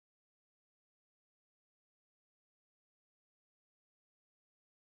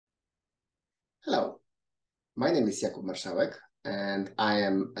Hello, my name is Jakub Marszałek, and I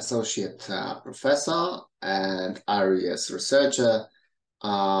am Associate Professor and Ariees Researcher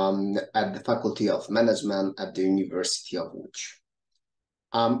at the Faculty of Management at the University of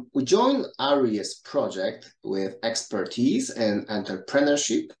Łódź. We joined Ariees project with expertise in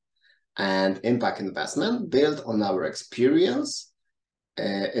entrepreneurship and impact investment built on our experience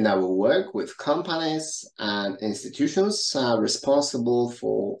in our work with companies and institutions responsible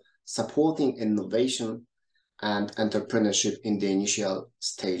for supporting innovation and entrepreneurship in the initial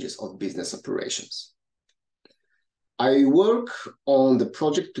stages of business operations. I work on the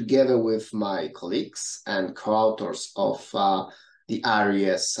project together with my colleagues and co-authors of the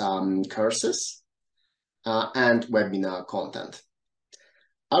Ariees courses and webinar content.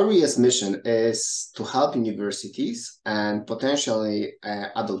 Ariees' mission is to help universities and potentially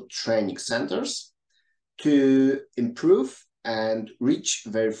adult training centers to improve and reach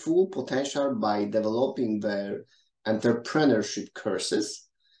their full potential by developing their entrepreneurship courses,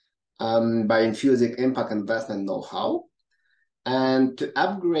 by infusing impact investment know-how, and to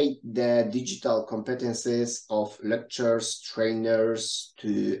upgrade the digital competencies of lecturers, trainers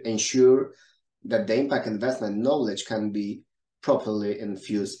to ensure that the impact investment knowledge can be properly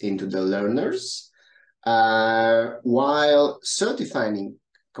infused into the learners, while certifying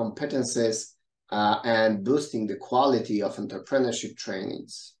competencies and boosting the quality of entrepreneurship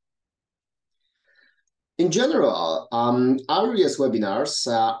trainings. In general, Ariees webinars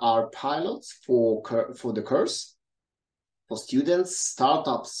are pilots for the course for students,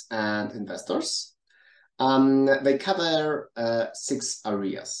 startups, and investors. They cover 6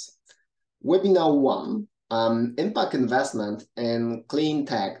 areas. Webinar 1, impact investment in clean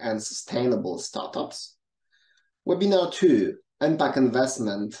tech and sustainable startups. Webinar 2, impact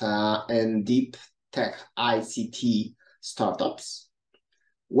investment in deep tech ICT startups.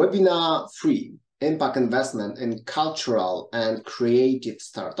 Webinar 3, impact investment in cultural and creative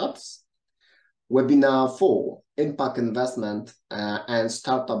startups. Webinar 4, impact investment and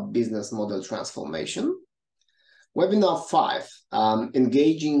startup business model transformation. Webinar 5,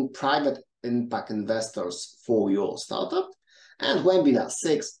 engaging private impact investors for your startup. And webinar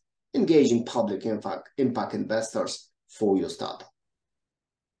 6, engaging public impact investors for your startup.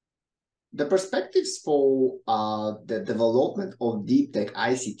 The perspectives for the development of deep tech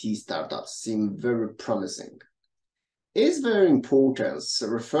ICT startups seem very promising. Its very importance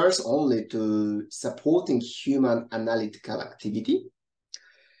refers only to supporting human analytical activity.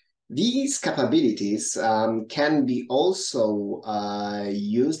 These capabilities can be also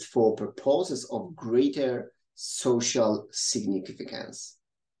used for purposes of greater social significance.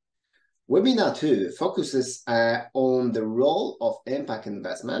 Webinar 2 focuses on the role of impact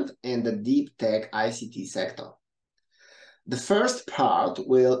investment in the deep tech ICT sector. The first part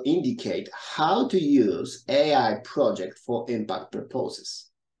will indicate how to use AI project for impact purposes.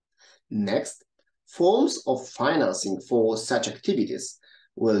 Next, forms of financing for such activities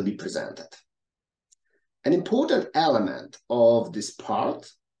will be presented. An important element of this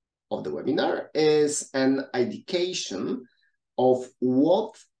part of the webinar is an indication of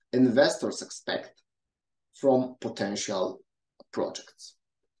what investors expect from potential projects.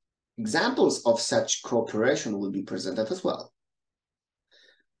 Examples of such cooperation will be presented as well.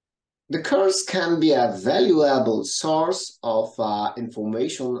 The course can be a valuable source of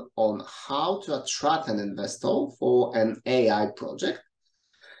information on how to attract an investor for an AI project,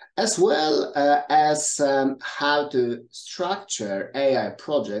 as well as how to structure AI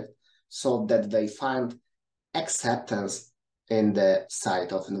project so that they find acceptance in the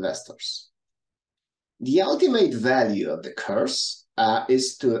sight of investors. The ultimate value of the course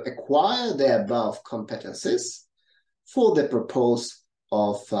is to acquire the above competencies for the purpose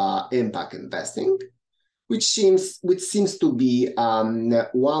of impact investing, which seems to be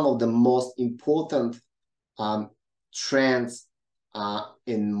one of the most important trends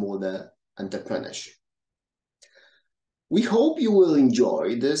in modern entrepreneurship. We hope you will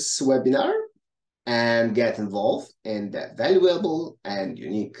enjoy this webinar and get involved in the valuable and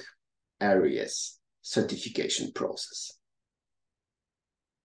unique Ariees certification process.